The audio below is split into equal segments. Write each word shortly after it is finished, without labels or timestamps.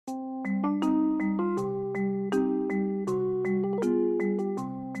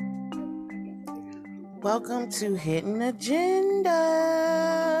Welcome to Hidden Agenda.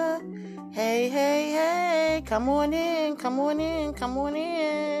 Hey, hey, hey. Come on in, come on in, come on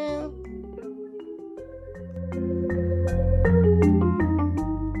in.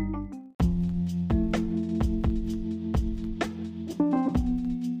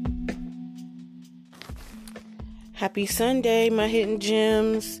 Happy Sunday, my hidden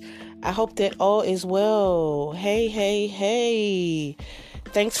gems. I hope that all is well. Hey, hey, hey.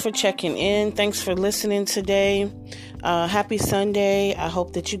 Thanks for checking in. Thanks for listening today. Happy Sunday. I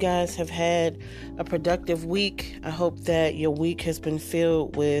hope that you guys have had a productive week. I hope that your week has been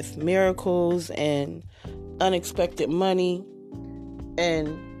filled with miracles and unexpected money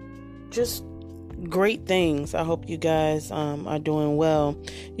and just great things. I hope you guys are doing well.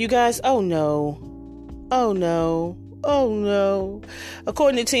 You guys, oh no.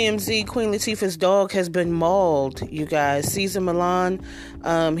 According to TMZ, Queen Latifah's dog has been mauled, you guys. Caesar Milan,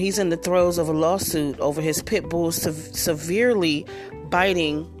 he's in the throes of a lawsuit over his pit bull severely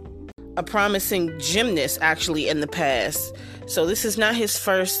biting a promising gymnast, actually, in the past. So this is not his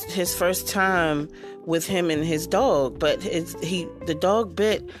first time with him and his dog, but the dog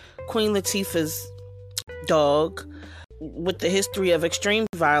bit Queen Latifah's dog. With the history of extreme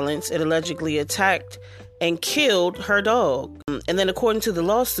violence, it allegedly attacked and killed her dog. And then according to the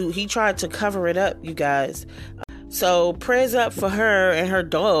lawsuit, he tried to cover it up, you guys. So prayers up for her and her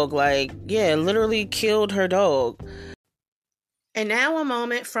dog. Literally killed her dog. And now a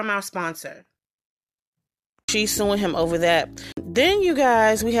moment from our sponsor. She's suing him over that. Then, you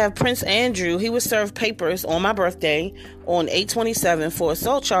guys, we have Prince Andrew. He was served papers on my birthday on 8/27 for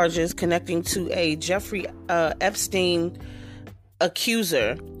assault charges connecting to a Jeffrey Epstein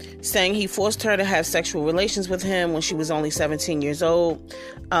accuser, saying he forced her to have sexual relations with him when she was only 17 years old.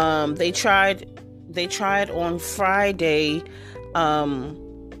 They tried on Friday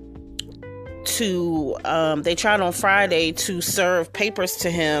to serve papers to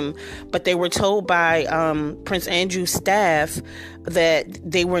him, but they were told by Prince Andrew's staff that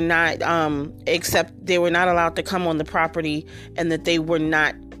they were not allowed to come on the property, and that they were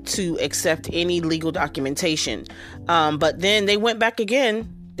not to accept any legal documentation. But then they went back again.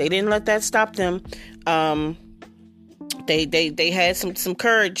 They didn't let that stop them. They had some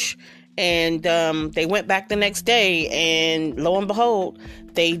courage, and they went back the next day, and lo and behold,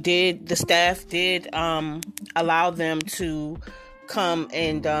 the staff did allow them to come,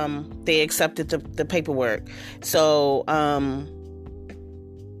 and they accepted the paperwork.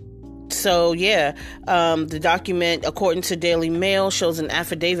 The document, according to Daily Mail, shows an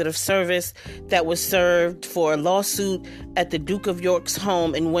affidavit of service that was served for a lawsuit at the Duke of York's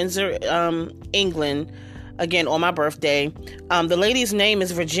home in Windsor, England, again on my birthday. The lady's name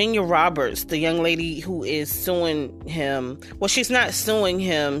is Virginia Roberts, the young lady who is suing him. Well, she's not suing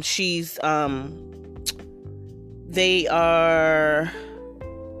him. She's, they are,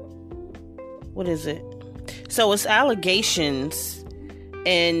 what is it? So it's allegations.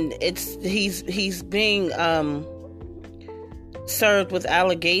 And he's being served with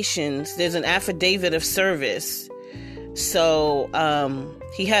allegations. There's an affidavit of service. So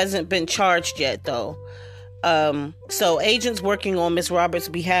he hasn't been charged yet, though. So agents working on Miss Roberts'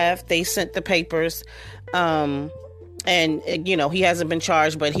 behalf, they sent the papers. And he hasn't been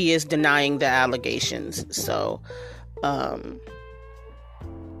charged, but he is denying the allegations.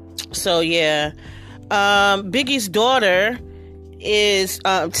 Biggie's daughter is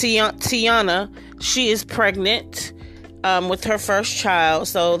Tiana. She is pregnant with her first child,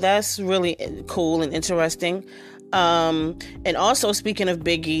 so that's really cool and interesting. And also, speaking of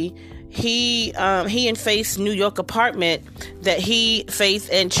Biggie, he and Faith's New York apartment that Faith,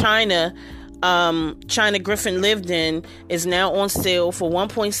 and China Griffin lived in is now on sale for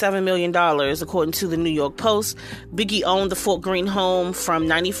 $1.7 million, according to the New York Post. Biggie owned the Fort Greene home from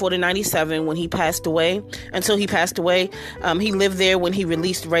 94 to 97 until he passed away. He lived there when he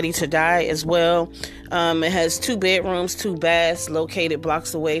released Ready to Die as well. It has 2 bedrooms, 2 baths, located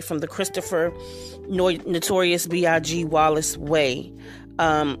blocks away from the Christopher Notorious B.I.G. Wallace Way.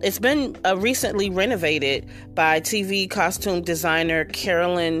 It's been recently renovated by TV costume designer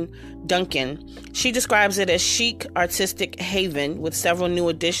Carolyn Duncan. She describes it as chic, artistic haven with several new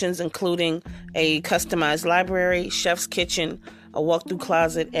additions, including a customized library, chef's kitchen, a walk-through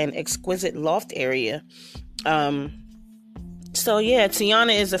closet, and exquisite loft area. Tiana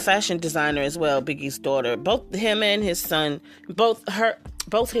is a fashion designer as well, Biggie's daughter. Both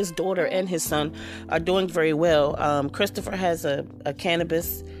his daughter and his son are doing very well. Christopher has a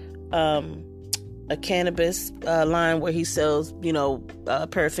cannabis a cannabis line where he sells,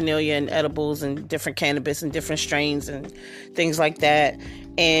 paraphernalia and edibles and different cannabis and different strains and things like that.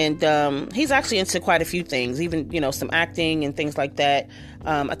 And he's actually into quite a few things, even, some acting and things like that.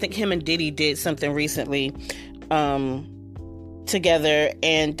 I think him and Diddy did something recently together.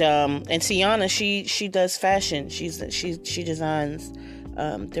 And Tiana, she does fashion. She designs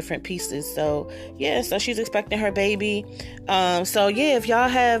different pieces. So she's expecting her baby. If y'all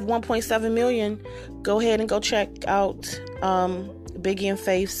have 1.7 million, go ahead and go check out Biggie and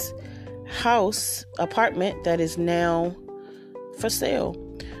Faith's apartment that is now for sale.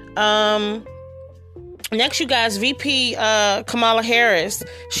 Next, you guys, VP Kamala Harris,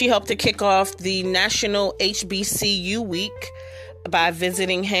 she helped to kick off the National HBCU Week by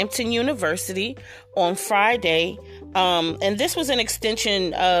visiting Hampton University on Friday. And this was an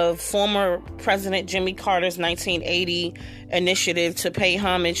extension of former President Jimmy Carter's 1980 initiative to pay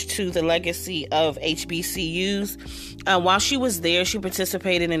homage to the legacy of HBCUs. While she was there, she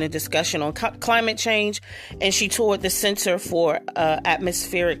participated in a discussion on climate change, and she toured the Center for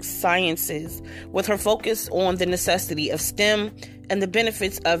Atmospheric Sciences with her focus on the necessity of STEM and the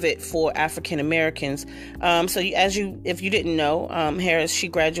benefits of it for African Americans. If you didn't know, Harris, she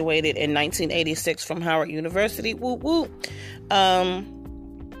graduated in 1986 from Howard University. Woo woo. Then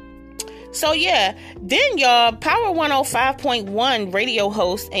y'all, Power 105.1 radio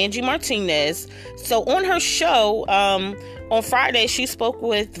host Angie Martinez. So on her show, on Friday, she spoke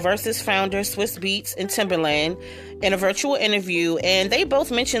with Versus founder Swizz Beatz and Timberland in a virtual interview, and they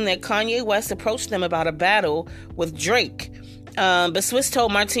both mentioned that Kanye West approached them about a battle with Drake. But Swizz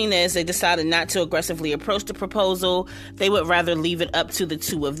told Martinez they decided not to aggressively approach the proposal. They would rather leave it up to the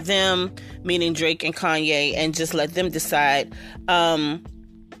two of them, meaning Drake and Kanye, and just let them decide.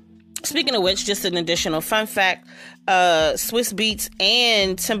 Speaking of which, just an additional fun fact, Swizz Beatz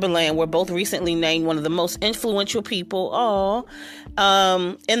and Timberland were both recently named one of the most influential people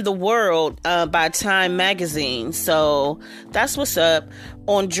in the world by Time magazine. So that's what's up.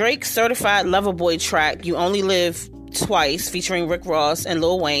 On Drake's Certified Lover Boy track, You Only Live Twice, featuring Rick Ross and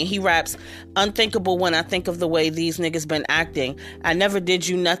Lil Wayne, he raps, "Unthinkable when I think of the way these niggas been acting. I never did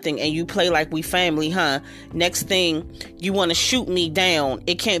you nothing and you play like we family, huh? Next thing, you want to shoot me down.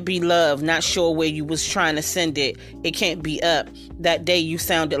 It can't be love. Not sure where you was trying to send it. It can't be up. That day you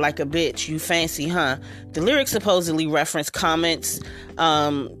sounded like a bitch. You fancy, huh?" The lyrics supposedly reference comments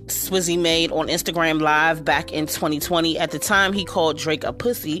Swizzy made on Instagram Live back in 2020. At the time, he called Drake a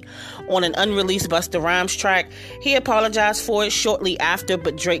pussy on an unreleased Busta Rhymes track. He apologized for it shortly after,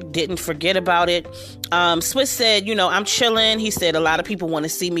 but Drake didn't forget about it. Swizz said, "I'm chilling." He said, "A lot of people want to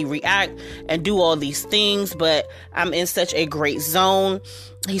see me react and do all these things, but I'm in such a great zone."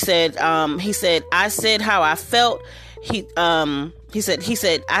 He said, "I said how I felt." He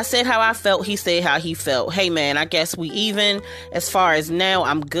said, "I said how I felt. He said how he felt. Hey man, I guess we even. As far as now,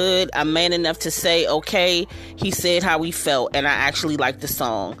 I'm good. I'm man enough to say, okay, he said how he felt, and I actually like the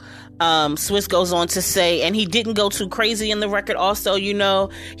song." Swizz goes on to say, and he didn't go too crazy in the record also,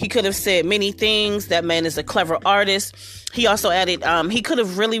 he could have said many things. That man is a clever artist. He also added, he could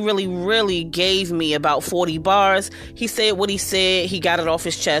have really, really, really gave me about 40 bars. He said what he said. He got it off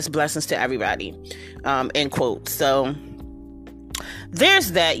his chest. Blessings to everybody. End quote. So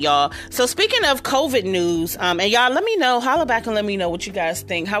there's that, y'all. So speaking of COVID news, and y'all, let me know, holla back and let me know what you guys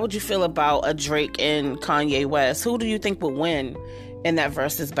think. How would you feel about a Drake and Kanye West? Who do you think would win in that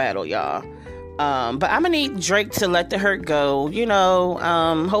versus battle, y'all? But I'm gonna need Drake to let the hurt go.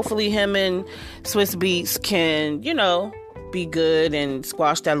 Hopefully him and Swizz Beatz can, be good and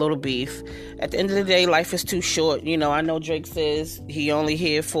squash that little beef. At the end of the day, life is too short. I know Drake says he only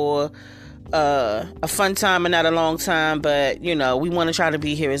here for a fun time and not a long time, but we want to try to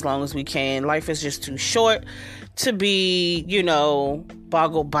be here as long as we can. Life is just too short to be,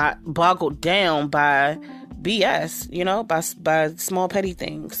 boggled down by BS, by small petty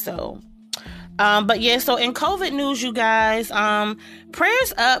things. So so in COVID news, you guys,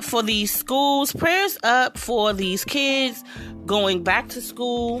 prayers up for these schools, prayers up for these kids going back to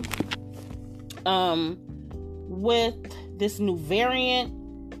school with this new variant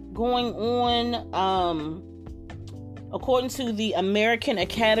going on. According to the American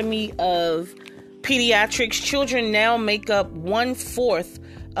Academy of Pediatrics, children now make up 1/4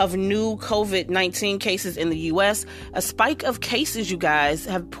 of new COVID-19 cases in the U.S. A spike of cases, you guys,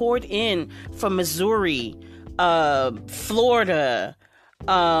 have poured in from Missouri, Florida.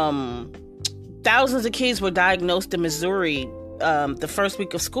 Thousands of kids were diagnosed in Missouri the first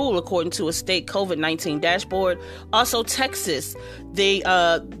week of school, according to a state COVID-19 dashboard. Also, Texas, they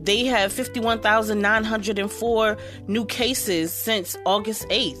have 51,904 new cases since August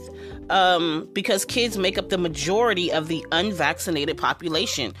 8th. because kids make up the majority of the unvaccinated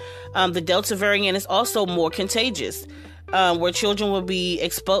population. The Delta variant is also more contagious, where children will be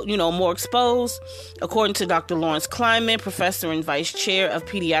more exposed. According to Dr. Lawrence Kleinman, professor and vice chair of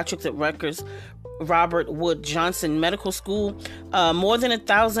pediatrics at Rutgers Robert Wood Johnson Medical School, more than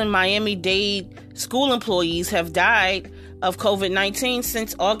 1,000 Miami-Dade school employees have died of COVID-19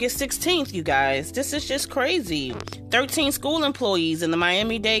 since August 16th, you guys. This is just crazy. 13 school employees in the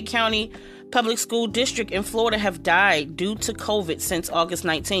Miami-Dade County Public School District in Florida have died due to COVID since August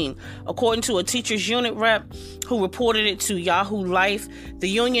 19. According to a teachers unit rep who reported it to Yahoo Life, the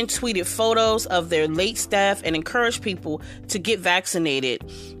union tweeted photos of their late staff and encouraged people to get vaccinated.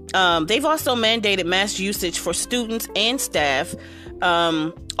 They've also mandated mask usage for students and staff.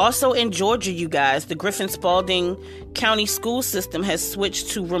 Also in Georgia, you guys, the Griffin-Spalding County school system has switched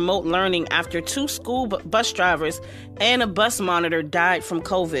to remote learning after 2 school bus drivers and a bus monitor died from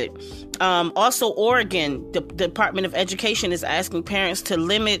COVID. Also, Oregon, the Department of Education is asking parents to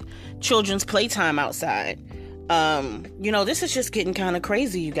limit children's playtime outside. This is just getting kind of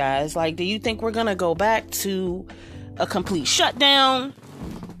crazy, you guys. Like, do you think we're going to go back to a complete shutdown?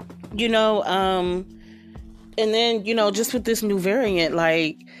 And then, just with this new variant,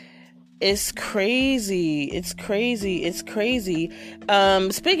 like, it's crazy. It's crazy. It's crazy.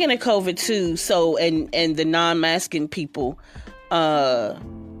 Speaking of COVID too, and the non-masking people,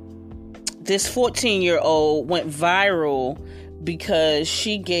 this 14-year-old went viral because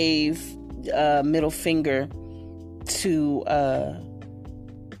she gave middle finger to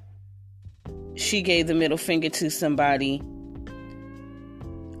the middle finger to somebody.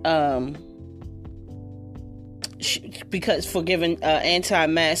 Because for giving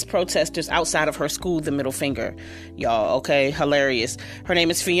anti-mask protesters outside of her school the middle finger, y'all. Okay, hilarious. Her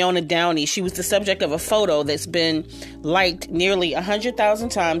name is Fiona Downey. She was the subject of a photo that's been liked nearly 100,000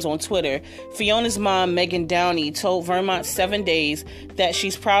 times on Twitter. Fiona's mom, Megan Downey, told Vermont 7 Days that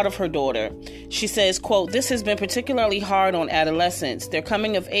she's proud of her daughter. She says, quote, "This has been particularly hard on adolescents. They're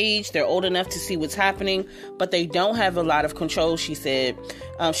coming of age, they're old enough to see what's happening, but they don't have a lot of control," she said.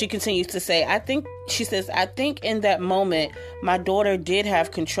 She continues to say, I think in that moment, my daughter did have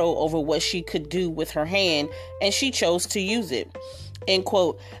control over what she could do with her hand, and she chose to use it. End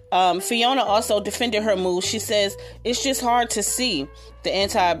quote. Fiona also defended her move. She says, "It's just hard to see the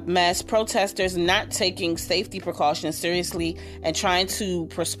anti-mask protesters not taking safety precautions seriously and trying to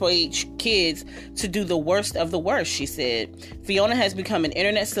persuade kids to do the worst of the worst," she said. Fiona has become an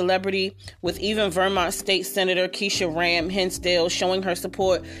internet celebrity, with even Vermont State Senator Keisha Ram Hinsdale showing her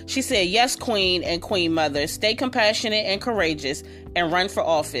support. She said, "Yes, Queen and Queen Mother, stay compassionate and courageous and run for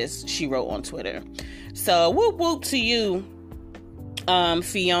office," she wrote on Twitter. So whoop whoop to you,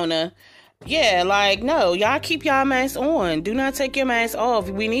 Fiona. Yeah, like, no, y'all keep y'all masks on. Do not take your mask off.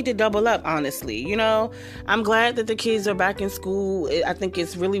 We need to double up, honestly. I'm glad that the kids are back in school. I think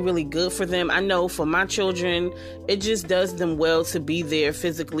it's really, really good for them. I know for my children, it just does them well to be there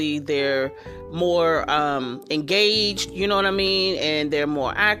physically. They're more engaged, you know what I mean? And they're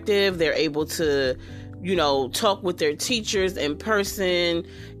more active. They're able to, talk with their teachers in person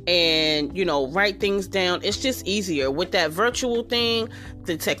and, write things down. It's just easier. With that virtual thing,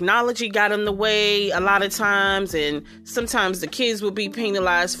 the technology got in the way a lot of times, and sometimes the kids will be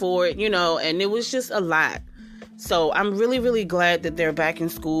penalized for it, and it was just a lot. So I'm really, really glad that they're back in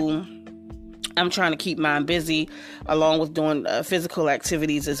school. I'm trying to keep mine busy along with doing physical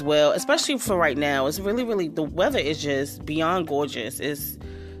activities as well, especially for right now. It's really, really, the weather is just beyond gorgeous. It's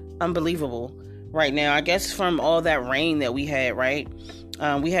unbelievable right now. I guess from all that rain that we had, right?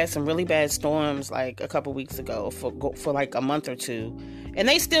 We had some really bad storms like a couple weeks ago for like a month or two. And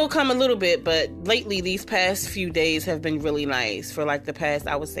they still come a little bit, but lately these past few days have been really nice. For like the past,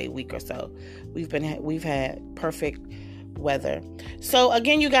 I would say, week or so, we've had perfect weather. So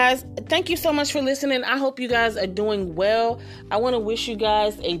again, you guys, thank you so much for listening. I hope you guys are doing well. I want to wish you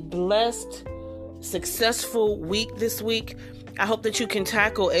guys a blessed, successful week this week. I hope that you can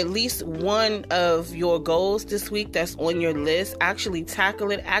tackle at least one of your goals this week that's on your list. Actually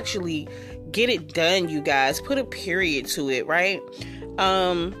tackle it. Actually get it done, you guys. Put a period to it, right?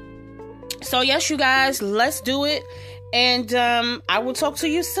 So yes, you guys, let's do it. And I will talk to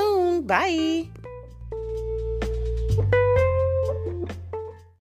you soon. Bye.